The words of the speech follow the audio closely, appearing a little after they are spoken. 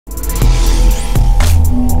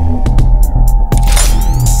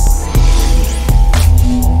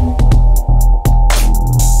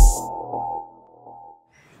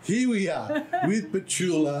here with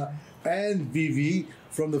Petula and Vivi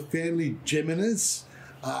from the family Gemenis,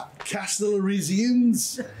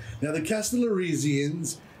 Castellorizians. Now, the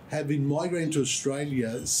Castellorizians have been migrating to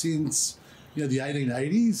Australia since the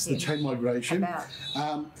 1880s, the chain migration.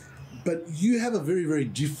 But you have a very, very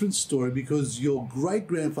different story because your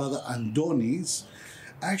great-grandfather Andonis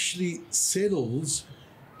actually settles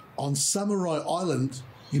on Samurai Island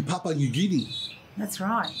in Papua New Guinea. That's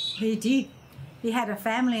right, he did. He had a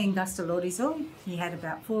family in Castellorizian. He had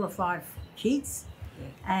about 4 or 5 kids,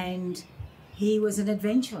 and he was an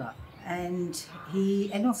adventurer. And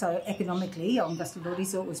also economically on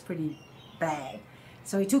Castellorizian it was pretty bad.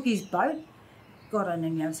 So he took his boat, God only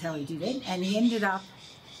knows how he did it, and he ended up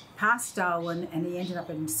past Darwin, and he ended up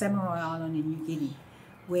in Samurai Island in New Guinea,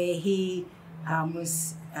 where he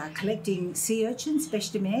was collecting sea urchins,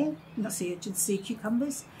 bêche de mer, not sea urchins, sea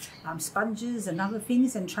cucumbers, sponges and other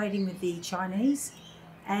things, and trading with the Chinese.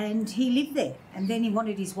 And he lived there. And then he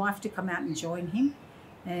wanted his wife to come out and join him.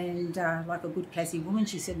 And like a good classy woman,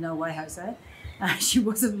 she said, "No way, Jose." She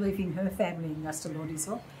wasn't leaving her family in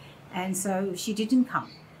Castellorizian. And so she didn't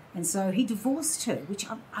come. And so he divorced her, which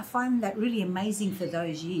I find that really amazing for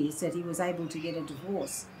those years, that he was able to get a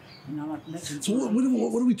divorce. So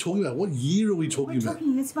what are we talking about? What year are we talking about?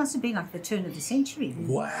 This must have been like the turn of the century.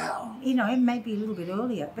 Wow. Maybe a little bit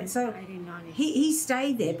earlier. But so he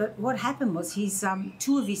stayed there. But what happened was his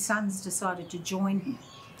 2 of his sons decided to join him.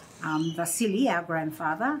 Vasili, our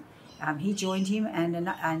grandfather, he joined him,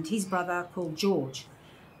 and his brother called George.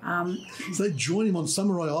 So they joined him on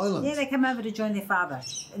Samurai Island? Yeah, they came over to join their father,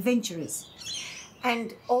 adventurers.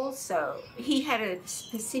 And also, he had a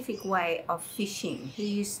specific way of fishing. He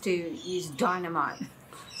used to use dynamite.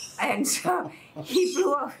 And so he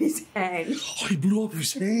blew off his hand. Oh, he blew off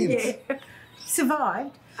his hand? Yeah.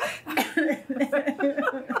 Survived.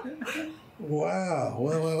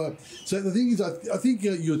 Wow. So the thing is, I think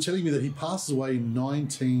you're telling me that he passes away in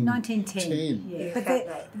 1910. Yeah.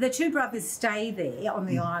 But the 2 brothers stay there on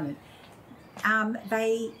the island.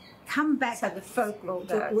 They come back. So the folklore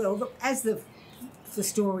goes. As the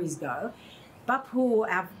stories go, Bapu,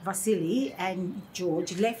 our Vasili, and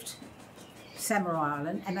George left Samurai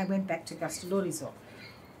Island and they went back to Castellorizian.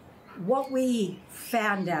 What we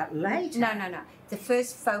found out later... No. The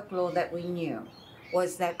first folklore that we knew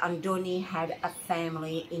was that Andoni had a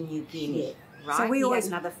family in New Guinea, right? So he had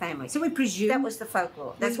another family. So we presume... That was the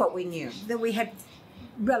folklore. That's what we knew. That we had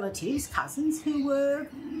relatives, cousins, who were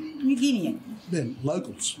New Guinean. Then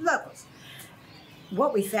locals.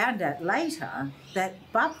 What we found out later, that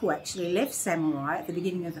Bapu actually left Samurai at the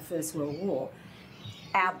beginning of the First World War.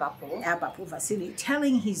 Our Bapu, Vasili,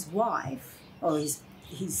 telling his wife, or his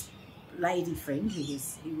lady friend who he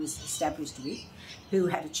was established with, who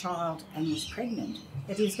had a child and was pregnant,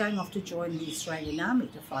 that he was going off to join the Australian Army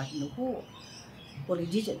to fight in the war. Well, he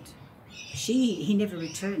didn't. He never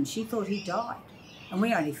returned. She thought he died. And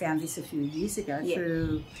we only found this a few years ago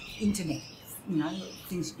through internet,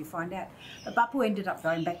 things that you find out. But Bapu ended up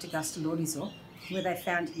going back to Castellorizian, where they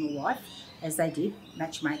found him a wife, as they did,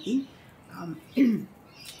 matchmaking,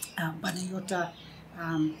 Banayota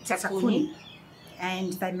Takuni.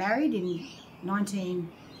 And they married in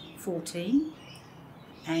 1914,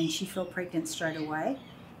 and she fell pregnant straight away.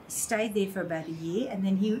 Stayed there for about a year, and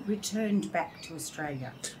then he returned back to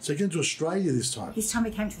Australia. So he came to Australia this time? This time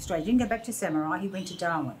he came to Australia. He didn't go back to Samurai, he went to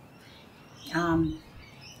Darwin.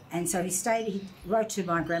 And so he wrote to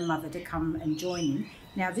my grandmother to come and join him.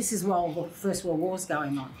 Now, this is while the First World War's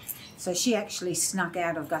going on. So she actually snuck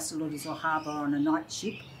out of Castellorizian Harbour on a night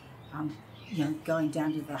ship, going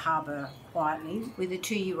down to the harbour quietly. With a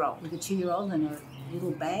 2-year-old. With a 2-year-old and a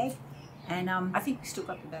little bag. And I think we still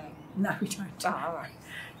got the bag. No, we don't. Oh, all right.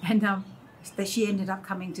 And she ended up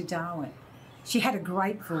coming to Darwin. She had a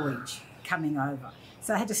great voyage coming over.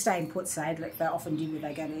 So I had to stay in Port Said, like they often do when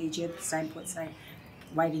they go to Egypt, stay in Port Said,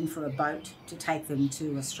 waiting for a boat to take them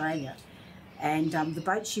to Australia. And the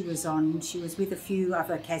boat she was on, she was with a few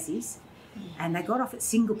other Kazzis, and they got off at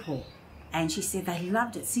Singapore. And she said they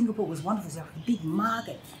loved it. Singapore was wonderful. It was like a big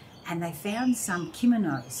market. And they found some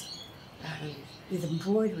kimonos with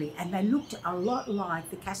embroidery, and they looked a lot like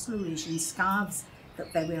the Castellorizian scarves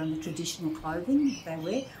that they wear on the traditional clothing they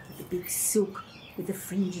wear, with the big silk, with the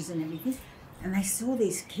fringes and everything. And they saw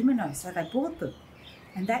these kimonos, so they bought them.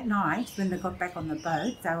 And that night, when they got back on the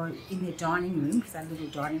boat, they were in their dining room, because they had a little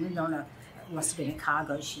dining room, it must have been a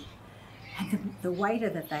cargo ship. And the waiter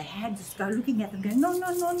that they had just go looking at them, going,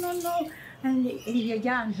 no. And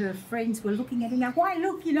Yaya and her friends were looking at him, now, why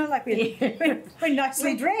look, like we're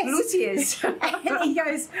nicely dressed. Lucius. And he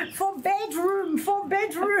goes, for bedroom.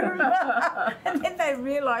 And then they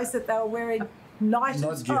realised that they were wearing night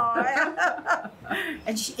attire.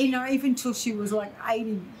 And she, you know, even till she was like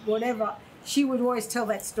 80, whatever, she would always tell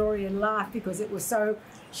that story and laugh because it was so,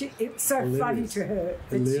 it's so hilarious. Funny to her.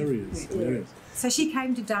 Hilarious, hilarious. So she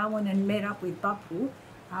came to Darwin and met up with Bapu.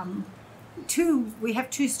 We have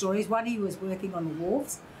two stories. One, he was working on the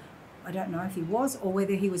wharves. I don't know if he was, or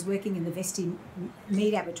whether he was working in the Vesti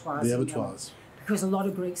meat abattoirs. The abattoirs. Because a lot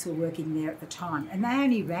of Greeks were working there at the time. And they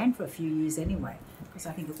only ran for a few years anyway, because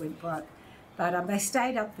I think it went broke. But they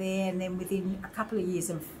stayed up there, and then within a couple of years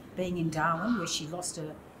of being in Darwin, where she lost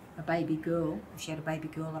a baby girl, she had a baby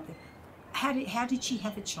girl up there. How did she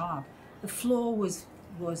have a child? The floor was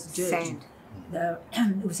dirt. Sand.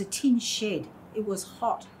 It was a tin shed. It was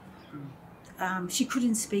hot. She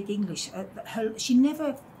couldn't speak English. She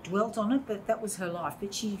never dwelt on it, but that was her life.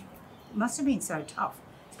 But she must have been so tough.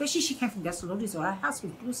 Especially she came from Castellorizian. Her house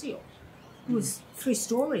was Brussels. It was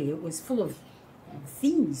 3-story. It was full of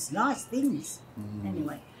things, nice things.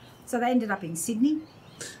 Anyway, so they ended up in Sydney.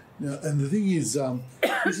 Now, and the thing is,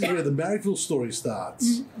 this is where the Marrickville story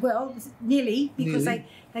starts. Well, nearly, because they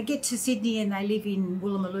get to Sydney and they live in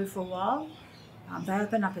Woolloomooloo for a while. They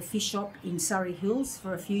open up a fish shop in Surrey Hills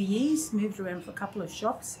for a few years, moved around for a couple of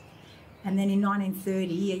shops. And then in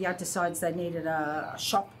 1930, Yad decides they needed a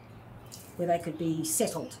shop where they could be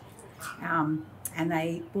settled. And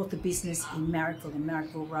they bought the business in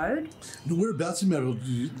Marrickville Road. Now, whereabouts in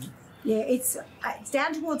Marrickville? Yeah, it's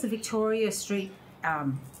down towards the Victoria Street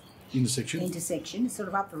Intersection? It's sort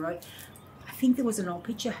of up the road. I think there was an old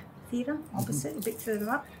picture theatre opposite, a bit further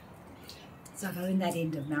up. So they're in that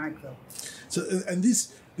end of Marrickville. So, and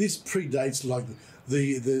this predates like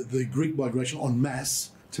the Greek migration en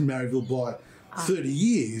masse to Marrickville by 30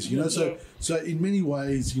 years, you know. So in many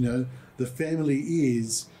ways, you know, the family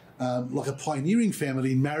is like a pioneering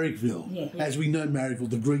family in Marrickville, as we know Marrickville,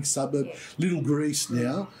 the Greek suburb, Little Greece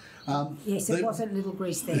now. Yes, it wasn't Little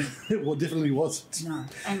Greece then. Well, definitely wasn't. No.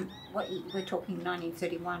 And what we're talking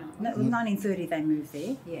 1931. No, 1930 they moved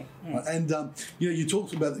there. Yeah. And you know, you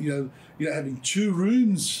talked about you know having 2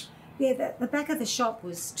 rooms. Yeah, the back of the shop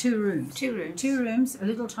was 2 rooms. 2 rooms. 2 rooms, a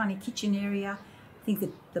little tiny kitchen area. I think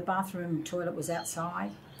the bathroom toilet was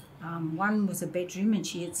outside. One was a bedroom, and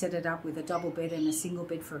she had set it up with a double bed and a single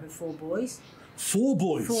bed for her 4 boys. 4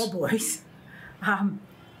 boys? 4 boys.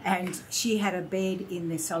 And she had a bed in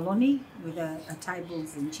the saloni with a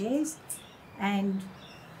tables and chairs. And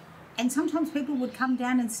sometimes people would come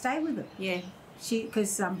down and stay with her. Yeah.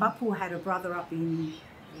 Because Bapu had a brother up in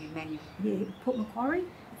Port Macquarie.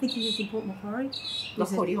 I think he lived in Port Macquarie.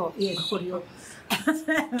 Korio. Yeah, Korio.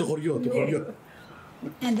 Korio.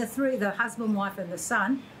 And the husband, wife and the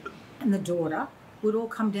son and the daughter would all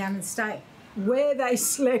come down and stay. Where they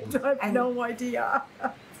slept, I have no idea.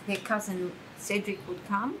 Their cousin Cedric would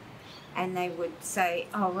come and they would say,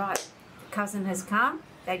 "Oh, right, the cousin has come."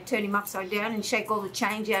 They'd turn him upside down and shake all the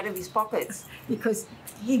change out of his pockets. Because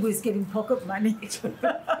he was getting pocket money.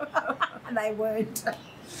 And they weren't.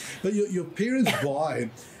 But your parents buy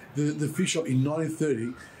the fish shop in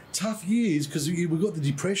 1930. Tough years because we got the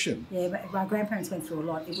Depression. Yeah, but my grandparents went through a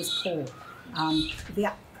lot. It was poor.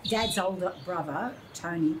 Dad's older brother,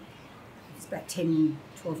 Tony, he's about 10,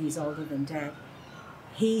 12 years older than Dad.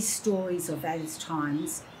 His stories of those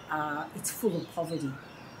times, it's full of poverty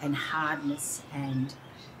and hardness, and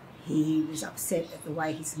he was upset at the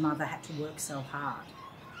way his mother had to work so hard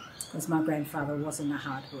because my grandfather wasn't a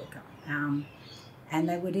hard worker. And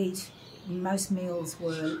they would eat, most meals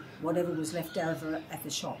were whatever was left over at the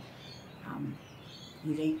shop.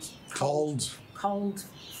 You'd eat cold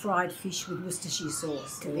fried fish with Worcestershire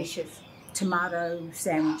sauce. Delicious. Tomato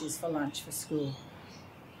sandwiches for lunch for school.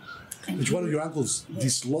 And which one of your uncles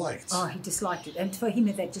disliked? Oh, he disliked it. And for him,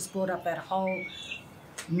 that just brought up that whole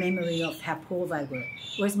memory of how poor they were.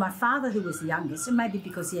 Whereas my father, who was the youngest, and maybe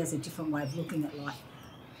because he has a different way of looking at life,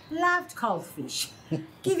 loved cold fish.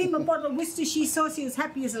 Give him a bottle of Worcestershire sauce, he was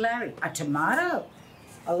happy as a Larry. A tomato,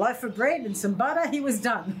 a loaf of bread and some butter, he was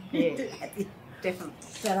done. Yeah, definitely.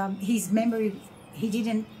 But his memory, he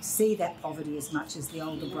didn't see that poverty as much as the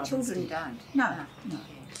older brothers Children did. don't. No.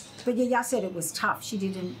 But Yaya said it was tough. She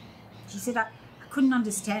said, I couldn't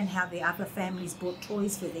understand how the other families bought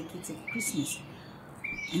toys for their kids at Christmas.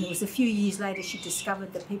 And it was a few years later she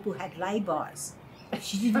discovered that people had lay-bys.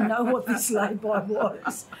 She didn't know what this lay-by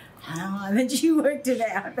was. And then she worked it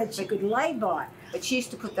out that she could lay-by. But she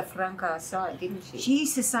used to put the franca aside, didn't she? She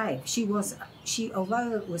used to save.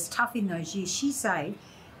 Although it was tough in those years, she saved.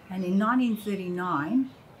 And in 1939,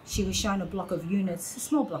 she was shown a block of units, a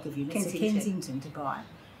small block of units at Kensington to buy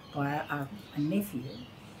by a nephew.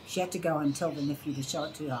 She had to go and tell the nephew to show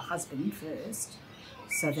it to her husband first,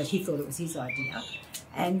 so that he thought it was his idea.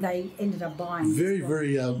 and they ended up buying. Very,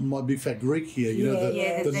 very, my big fat Greek here. You know,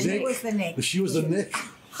 the neck. It was the neck. She was the neck.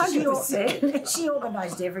 100%. She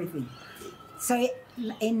organised everything. So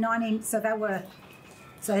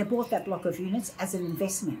so they bought that block of units as an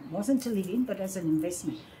investment. It wasn't to live in, but as an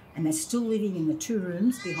investment. And they're still living in the 2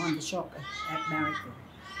 rooms behind the shop at Marrickville.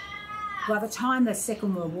 By the time the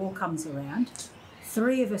Second World War comes around,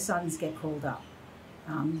 3 of her sons get called up.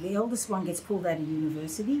 The eldest one gets pulled out of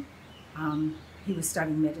university. He was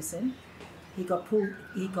studying medicine. He went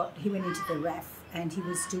into the RAF, and he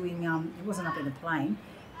was doing, he wasn't up in a plane.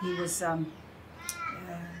 He was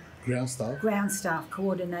ground staff,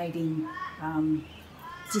 coordinating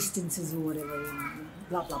distances or whatever,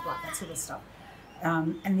 blah, blah, blah, that sort of stuff.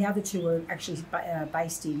 And the other 2 were actually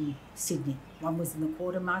based in Sydney. One was in the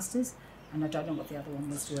quartermasters, and I don't know what the other one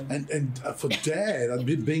was doing. And for Dad,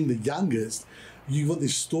 being the youngest, you got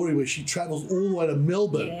this story where she travels all the way to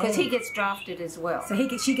Melbourne. Because he gets drafted as well. So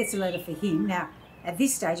she gets a letter for him. Now, at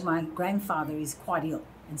this stage, my grandfather is quite ill,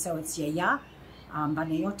 and so it's Yaya,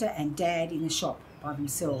 Banayota, and Dad in the shop by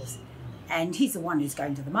themselves. And he's the one who's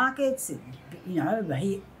going to the markets and,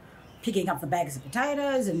 picking up the bags of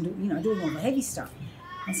potatoes and, doing all the heavy stuff.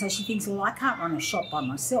 And so she thinks, well, I can't run a shop by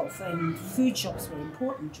myself, and food shops were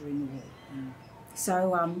important during the war.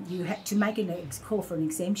 So you had to make a call for an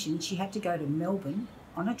exemption. She had to go to Melbourne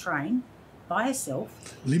on a train by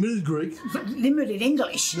herself. Limited Greek. Limited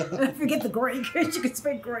English. Forget the Greek. She could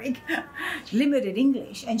speak Greek. Limited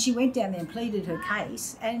English. And she went down there and pleaded her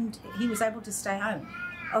case, and he was able to stay home.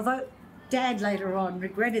 Although Dad later on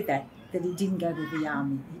regretted that he didn't go to the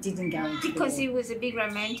army. He didn't go into because he was a big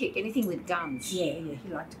romantic, anything with guns. Yeah, he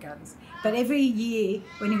liked guns. But every year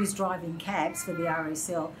when he was driving cabs for the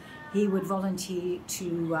RSL, he would volunteer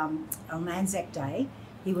to, on Anzac Day,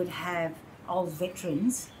 he would have old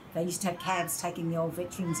veterans. They used to have cabs taking the old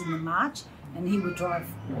veterans in the march, and he would drive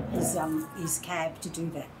his cab to do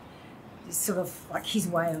that. It's sort of like his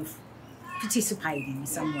way of participating in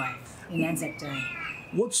some way in Anzac Day.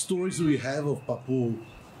 What stories do we have of Papua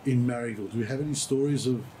in Marrickville? Do we have any stories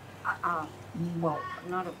of... Well,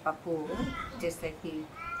 not of Papua, just that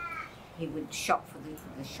he would shop for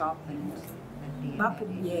the shop and... Papua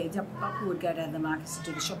would go down to the markets to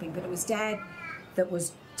do the shopping, but it was Dad that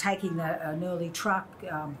was taking an early truck,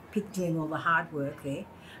 doing all the hard work there.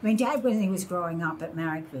 I mean, Dad, when he was growing up at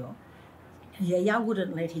Marrickville, Yaya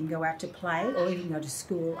wouldn't let him go out to play or even go to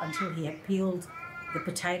school until he had peeled the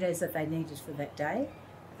potatoes that they needed for that day.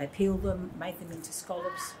 They peeled them, made them into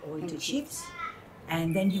scallops or into chips,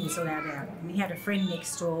 and then he was allowed out. And he had a friend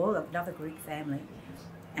next door, another Greek family,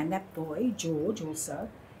 and that boy, George also,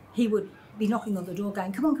 he would be knocking on the door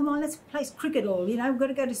going, come on, let's play cricket, or, we've got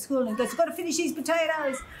to go to school. And he goes, we've got to finish these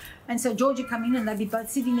potatoes. And so George would come in and they'd be both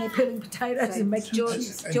sitting there peeling potatoes and making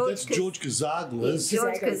chips. That's George Kazaglas.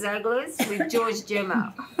 George Kazaglas with George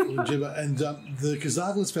Gemma. And the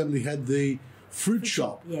Kazaglas family had the fruit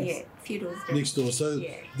shop next door. So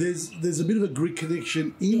there's a bit of a Greek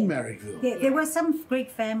connection in Marrickville. Yeah, there were some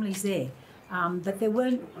Greek families there, but there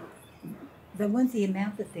weren't the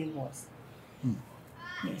amount that there was.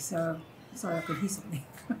 Yeah, so sorry, I could hear something.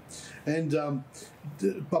 And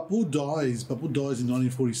Papua dies in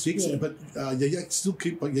 1946, but Yaya still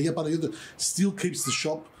keeps the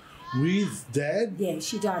shop with Dad. Yeah,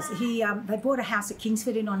 she does. They bought a house at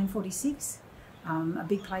Kingsford in 1946, a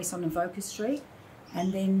big place on Avoca Street,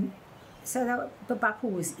 and then but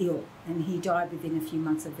Papua was ill, and he died within a few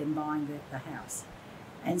months of them buying the house.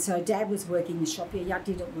 And so Dad was working the shop. Yaya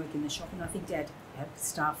didn't work in the shop, and I think Dad had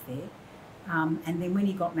staff there. And then when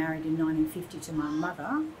he got married in 1950 to my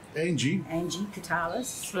mother, Angie Katalis,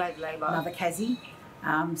 slave labour, another Kazi,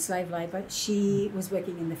 slave labour, she was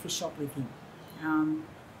working in the fish shop with him.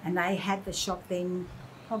 And they had the shop then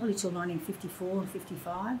probably till 1954 and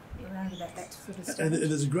 55, around that sort of stuff. And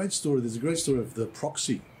there's a great story. There's a great story of the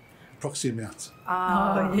proxy amounts.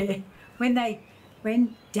 Oh yeah, when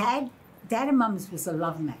Dad and Mum's was a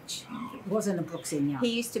love match. It wasn't a proxy.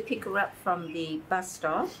 He used to pick her up from the bus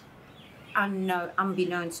stop,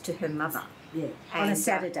 unbeknownst to her mother. Yeah, on a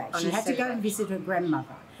Saturday. She had to go and visit her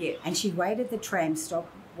grandmother. Yeah. And she waited at the tram stop,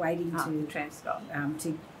 waiting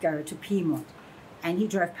to go to Piedmont. And he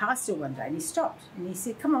drove past her one day and he stopped and he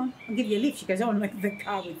said, come on, I'll give you a lift. She goes, I want to make the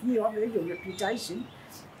car with you. I've heard your reputation.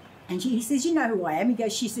 And he says, you know who I am?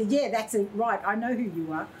 She said, yeah, that's it, right, I know who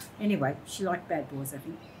you are. Anyway, she liked bad boys, I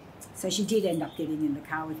think. So she did end up getting in the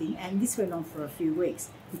car with him, and this went on for a few weeks.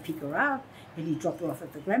 He'd pick her up, and he'd drop her off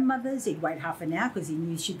at the grandmother's. He'd wait half an hour because he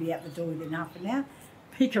knew she'd be out the door within half an hour,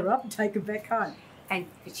 pick her up and take her back home.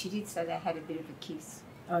 But she did say they had a bit of a kiss.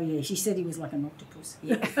 Oh, yeah, she said he was like an octopus.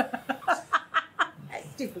 Yeah.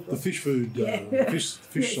 difficult. The fish food, fish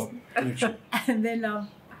Yes. shop connection.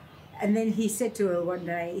 And then he said to her one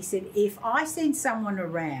day, he said, if I sent someone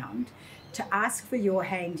around to ask for your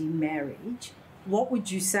hand in marriage, what would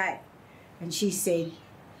you say? And she said,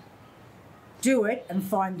 do it and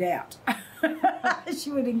find out. She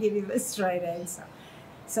wouldn't give him a straight answer.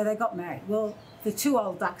 So they got married. Well, the two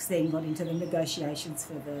old ducks then got into the negotiations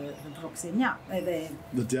for the proxenia,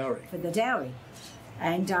 The dowry. for the dowry.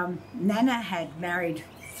 And Nana had married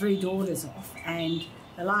 3 daughters off, and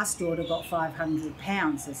the last daughter got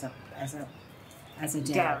 £500 as a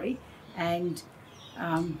dowry. And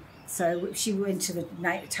so she went to the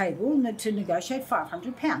table to negotiate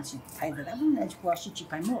 £500. She paid for that one. Why should she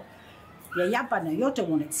pay more? Yayapa Yota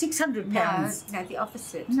wanted £600. No, the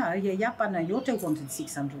opposite. No, Yayapa Yota wanted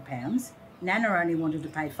 £600. Nana only wanted to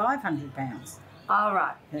pay £500. All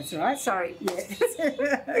right. That's right. Sorry. Yeah.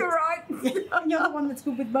 You're right. You're the one that's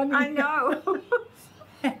good with money. I know.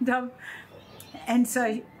 And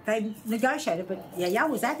so they negotiated, but Yaya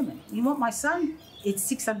was adamant. You want my son? It's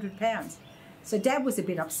 £600. So Dad was a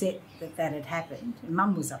bit upset that had happened, and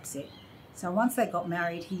Mum was upset. So once they got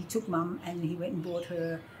married, he took Mum and he went and bought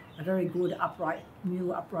her a very good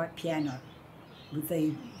new upright piano with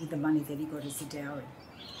the money that he got as a dowry.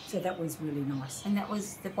 So that was really nice. And that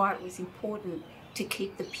was why it was important to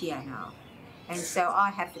keep the piano. And so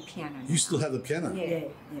I have the piano now. You still have the piano? Yeah.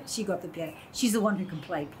 She got the piano. She's the one who can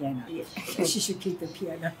play piano. Yeah. So she should keep the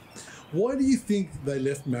piano. Why do you think they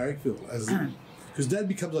left Marrickville? Because Dad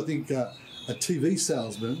becomes, I think, a TV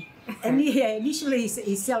salesman. And initially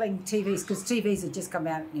he's selling TVs because TVs had just come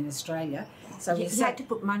out in Australia. So You had to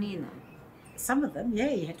put money in them. some of them,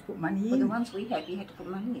 you had to put money Well, the in. ones we had, you had to put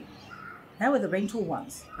money in. They were the rental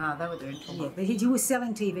ones. Oh, they were the rental Yeah, ones. but he was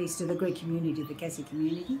selling TVs to the Greek community, the Cassie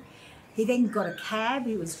community. He then got a cab.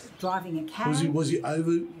 He was driving a cab. Was he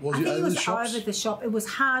over the shops? Over the shop. It was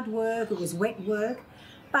hard work. It was wet work,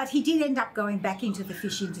 but he did end up going back into the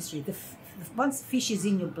fish industry. Once fish is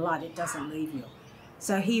in your blood, it doesn't leave you.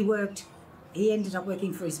 So he ended up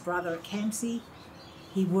working for his brother at Campsie.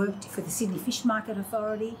 He worked for the Sydney Fish Market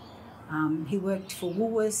Authority. He worked for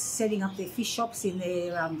Woolworths, setting up their fish shops in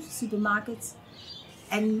their supermarkets.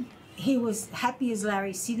 And he was happy as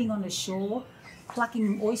Larry, sitting on the shore,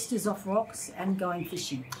 plucking oysters off rocks and going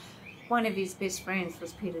fishing. One of his best friends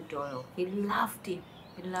was Peter Doyle. He loved him.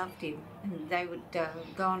 And they would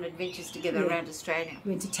go on adventures together around Australia.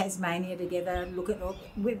 Went to Tasmania together,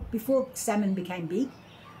 before salmon became big.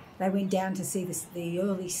 They went down to see the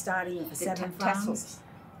early starting of the salmon farms. Tassels.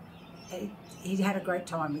 He had a great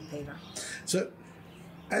time with Peter. So,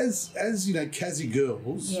 as you know, Cassie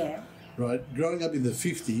girls, right, growing up in the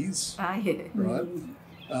 50s, right,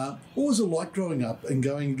 what was it like growing up and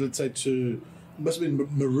going, let's say, must have been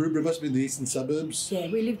Maroubra, must have been the eastern suburbs? Yeah,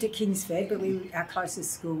 we lived at Kingsford, but our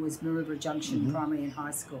closest school was Maroubra Junction, primary and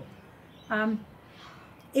high school.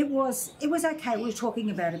 It was okay. We were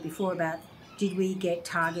talking about it before about did we get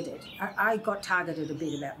targeted. I got targeted a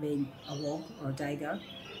bit about being a wog or a dago.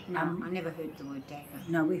 No, I never heard the word dago.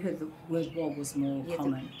 No, we heard the word wog was more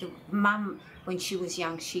common. The Mum, when she was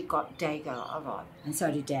young, she got dago a lot. And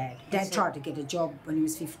so did Dad. Dad tried to get a job when he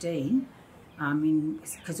was 15,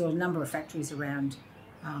 because there were a number of factories around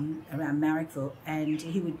Marrickville, and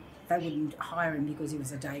they wouldn't hire him because he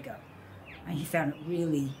was a dago. And he found it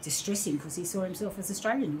really distressing because he saw himself as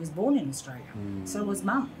Australian. He was born in Australia. So was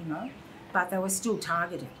Mum, But they were still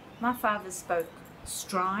targeted. My father spoke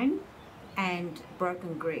Strine and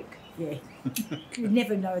broken Greek. Yeah. You'd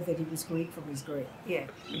never know that he was Greek from his Greek. Yeah.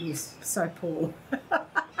 He was so poor.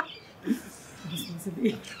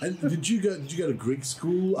 And did you go to Greek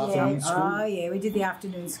school, afternoon school? Oh, yeah, we did the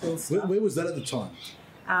afternoon school stuff. Where was that at the time?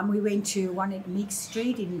 We went to one at Meek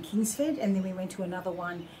Street in Kingsford, and then we went to another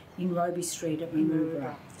one in Roby Street at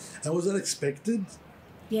Maroubra. And was that expected?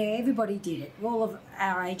 Yeah, everybody did it. All of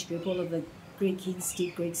our age group, all of the Greek kids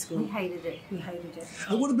did Greek school. We hated it.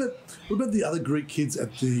 And what about the other Greek kids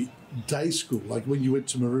at the day school, like when you went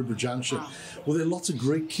to Maroubra Junction? Oh. Were there lots of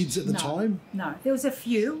Greek kids at the time? No, there was a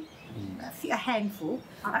few, a handful.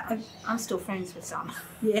 I'm still friends with some.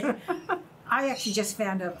 Yeah. I actually just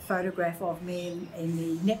found a photograph of me in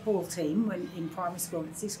the netball team in primary school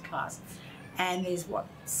in 6th class. And there's,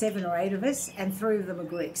 7 or 8 of us, and 3 of them are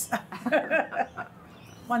Greeks.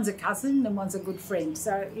 One's a cousin and one's a good friend.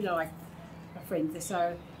 So, like a friend.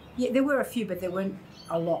 So, yeah, there were a few, but there weren't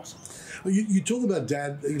a lot. Well, you talk about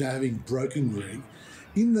Dad, having broken Greek.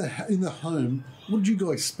 In the home, what did you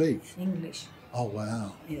guys speak? English. Oh,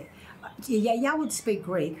 wow. Yeah. Yaya would speak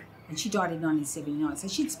Greek, and she died in 1979, so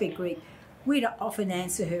she'd speak Greek. We'd often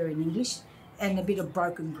answer her in English and a bit of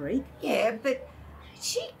broken Greek. Yeah, but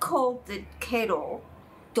she called the kettle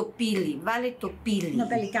Topili, Vale Topili. No,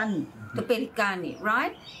 Pelicani. Topelicani,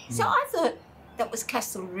 right? So I thought that was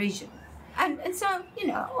Castellorizian. And so, you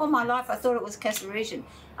know, all my life I thought it was Castellorizian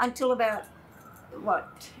until about,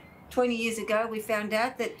 20 years ago we found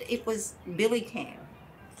out that it was Billy Cam.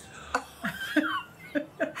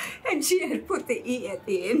 And she had put the E at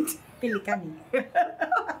the end. Pelicani.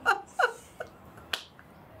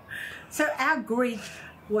 So our Greek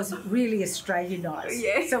was really Australianised.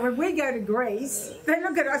 Yeah. So when we go to Greece, they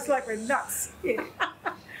look at us like we're nuts. Yeah.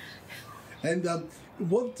 And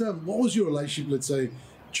what was your relationship, let's say,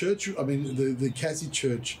 church? I mean, the Cassie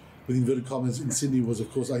church, with inverted commas, in Sydney was,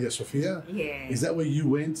 of course, Hagia Sophia. Yeah. Is that where you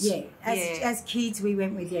went? Yeah. As kids, we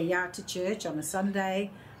went with Yaya to church on a Sunday.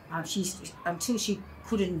 Until she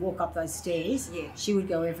couldn't walk up those stairs, she would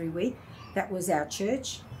go every week. That was our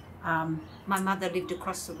church. My mother lived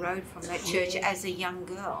across the road from that church as a young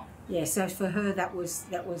girl. Yeah, so for her that was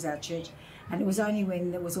our church, and it was only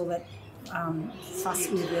when there was all that fuss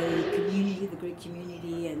with the community, the Greek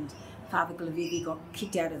community, and Father Glavivi got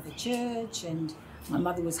kicked out of the church, and my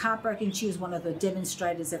mother was heartbroken. She was one of the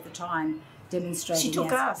demonstrators at the time, demonstrating. She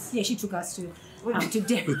took us. Yeah, she took us to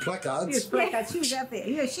with placards. With placards. She was out there.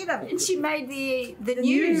 Yeah, she loved it. And she made the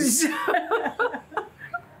news.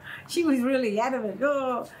 She was really adamant.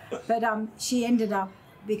 Oh. But she ended up,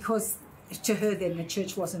 because to her then the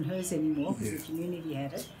church wasn't hers anymore, because the community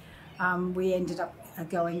had it. We ended up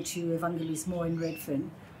going to Evangelismo in Redfern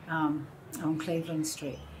on Cleveland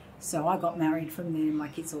Street. So I got married from there, my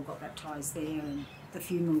kids all got baptised there, and the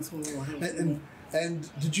funerals were all held there. And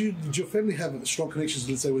did your family have strong connections,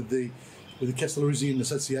 let's say, with the Castellorizian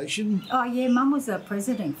Association? Oh yeah, Mum was a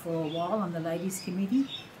president for a while on the ladies' committee,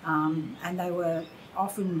 and they were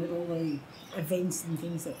often at all the events and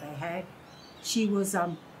things that they had. She was,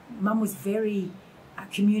 Mum was very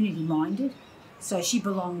community minded, so she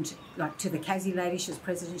belonged like to the Kazi lady. She was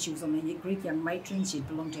president. She was on the Greek Young Matrons. She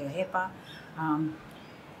belonged to her HEPA.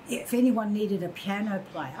 If anyone needed a piano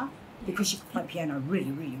player, because she could play piano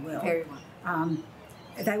really, really well, Very well.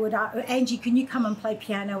 they would, Angie, can you come and play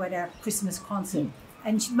piano at our Christmas concert?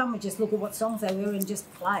 And Mum would just look at what songs they were and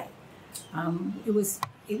just play. It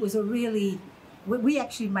was a really, we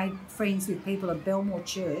actually made friends with people at Belmore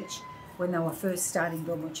Church when they were first starting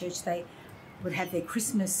Belmore Church. They would have their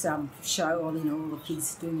Christmas show, or all the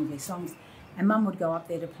kids doing all their songs, and Mum would go up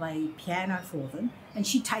there to play piano for them, and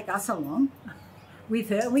she'd take us along with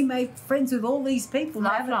her. We made friends with all these people.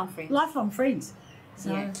 Lifelong friends. Lifelong friends.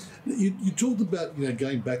 So, Yeah. You talked about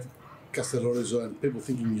going back to Castellorizo and people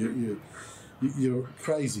thinking you're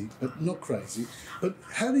crazy, but not crazy. But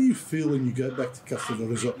how do you feel when you go back to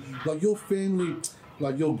Castellorizo? Like your family,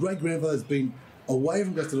 like your great grandfather has been away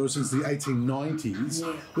from Castellorizo since the 1890s.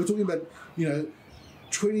 Yeah. We're talking about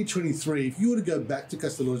 2023. If you were to go back to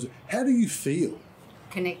Castellorizo, how do you feel?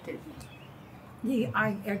 Connected. yeah,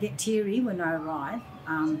 I get teary when I arrive.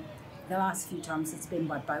 The last few times it's been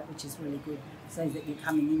by boat, which is really good, so that you're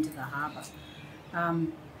coming into the harbour.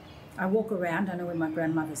 I walk around. I know where my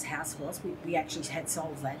grandmother's house was. We actually had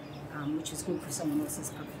sold that, which was good for someone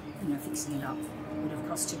else's, fixing it up. It would have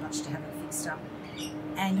cost too much to have it fixed up.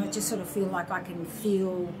 And I just sort of feel like I can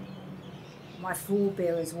feel my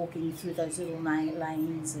forebearers walking through those little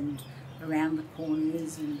lanes and around the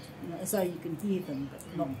corners, and as though you can hear them,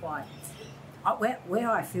 but not quite. Where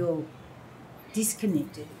I feel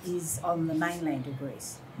disconnected is on the mainland of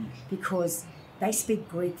Greece, because they speak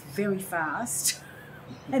Greek very fast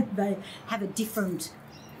and they have a different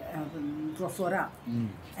grophora.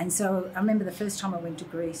 And so I remember the first time I went to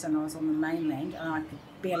Greece and I was on the mainland and I could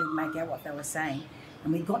barely make out what they were saying.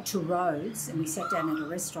 And we got to Rhodes and we sat down at a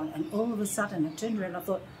restaurant, and all of a sudden I turned around and I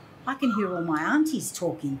thought, I can hear all my aunties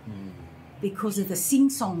talking because of the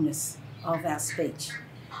sing-songness of our speech.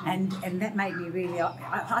 And that made me really,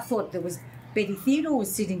 I thought there was, Betty Theodore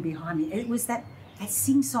was sitting behind me. It was that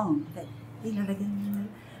sing-song that,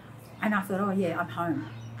 and I thought, oh yeah, I'm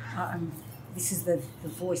home. This is the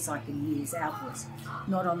voice I can use, our voice,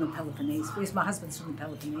 not on the Peloponnese. Because my husband's from the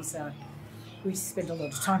Peloponnese, so we spent a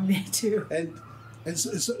lot of time there too. And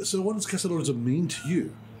so what does Castellorizo mean to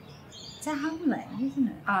you? It's our homeland, isn't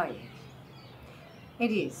it? Oh, yeah.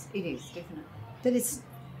 It is, definitely. But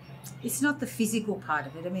it's not the physical part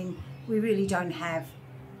of it. I mean, we really don't have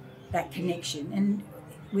that connection. And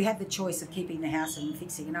we had the choice of keeping the house and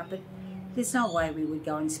fixing it up, but there's no way we would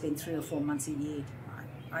go and spend 3 or 4 months a year.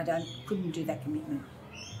 I couldn't do that commitment.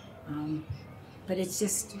 But it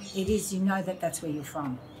is, that's where you're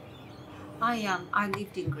from. I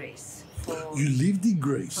lived in Greece for... You lived in For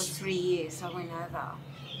Greece? 3 years. I went over,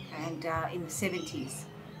 and in the 70s,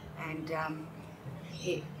 and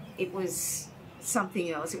it was something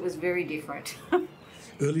else. It was very different.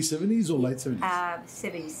 Early 70s or late 70s?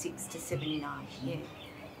 76 to 79, yeah.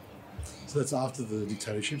 So that's after the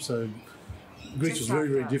dictatorship. So Greece was Just very,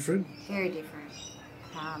 very after. different. Very different.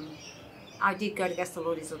 I did go to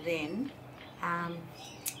Castellorizian then,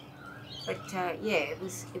 but yeah, it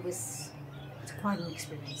was quite an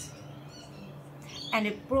experience, and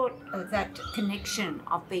it brought that connection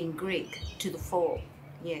of being Greek to the fore.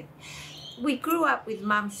 Yeah, we grew up with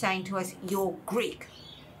Mum saying to us, "You're Greek,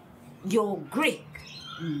 you're Greek."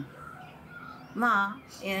 Ma,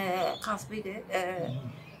 can't speak it.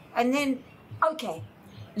 And then, okay,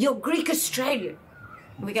 you're Greek Australian.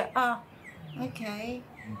 We go, oh, okay,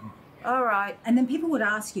 all right. And then people would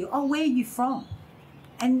ask you, oh, where are you from?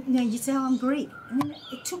 And you know, you say, oh, I'm Greek. And then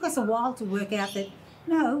it took us a while to work out that,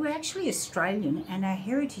 no, we're actually Australian and our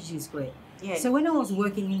heritage is Greek. Yeah. So when I was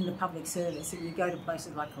working in the public service, and you go to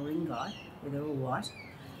places like Coringai, where they're all white,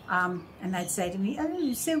 and they'd say to me,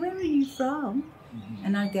 oh, so where are you from?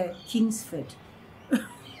 And I'd go, Kingsford.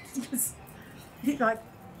 Like,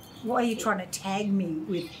 why are you trying to tag me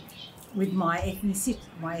with my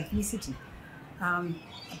ethnicity?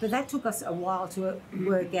 But that took us a while to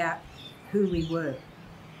work out who we were,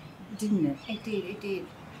 didn't it? It did.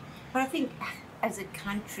 But I think as a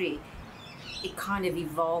country, it kind of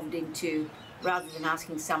evolved into, rather than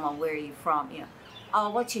asking someone, where are you from, you know, oh,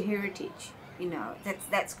 what's your heritage? You know,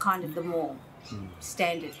 that's kind of the more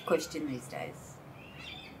standard question these days.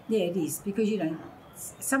 Yeah, it is, because, you know,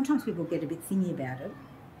 sometimes people get a bit thingy about it.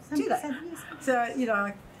 Do they? So, you know,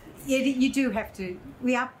 like, yeah, you do have to,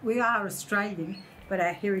 we are Australian, but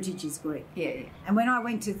our heritage is Greek. Yeah. And when I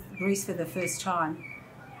went to Greece for the first time,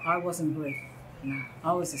 I wasn't Greek. No,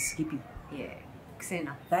 I was a Skippy. Yeah.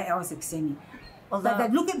 Xena. I was a Xeni. Although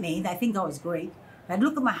They'd look at me, they think I was Greek. They'd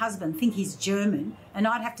look at my husband, think he's German, and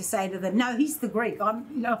I'd have to say to them, no, he's the Greek.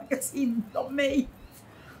 It's him, not me.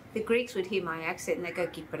 the Greeks would hear my accent and they go,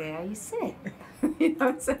 "Kiprea, you said." You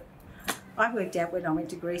know, so I worked out when I went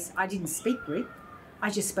to Greece, I didn't speak Greek. I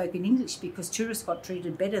just spoke in English because tourists got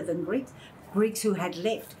treated better than Greeks. Greeks who had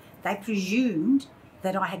left, they presumed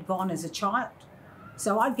that I had gone as a child.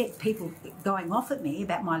 So I'd get people going off at me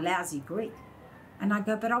about my lousy Greek. And I'd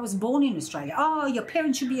go, but I was born in Australia. Oh, your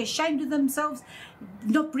parents should be ashamed of themselves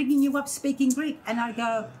not bringing you up speaking Greek. And I'd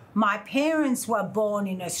go, my parents were born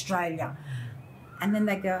in Australia. And then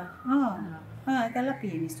they go,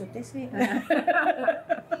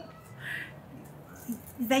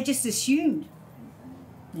 they just assumed.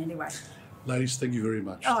 Anyway. Ladies, thank you very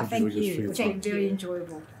much. Oh, thank you. For your It's time. been very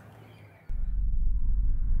enjoyable.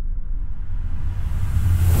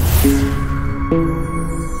 Thank you.